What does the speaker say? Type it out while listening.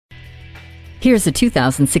Here's a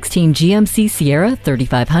 2016 GMC Sierra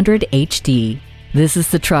 3500 HD. This is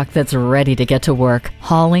the truck that's ready to get to work,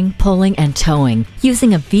 hauling, pulling, and towing,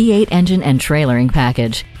 using a V8 engine and trailering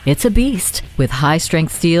package. It's a beast, with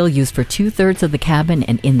high-strength steel used for 2/3 of the cabin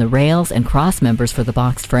and in the rails and cross members for the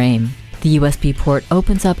boxed frame. The USB port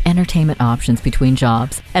opens up entertainment options between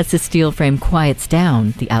jobs as the steel frame quiets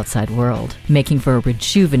down the outside world, making for a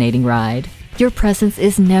rejuvenating ride. Your presence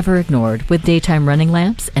is never ignored with daytime running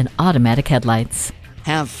lamps and automatic headlights.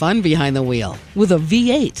 Have fun behind the wheel with a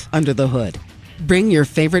V8 under the hood. Bring your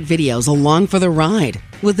favorite videos along for the ride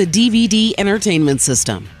with a DVD entertainment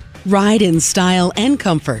system. Ride in style and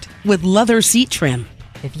comfort with leather seat trim.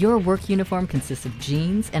 If your work uniform consists of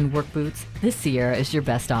jeans and work boots, this Sierra is your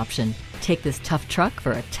best option. Take this tough truck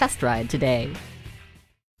for a test ride today.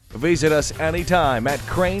 Visit us anytime at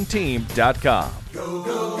crainteam.com. Go,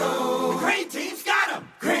 go, go.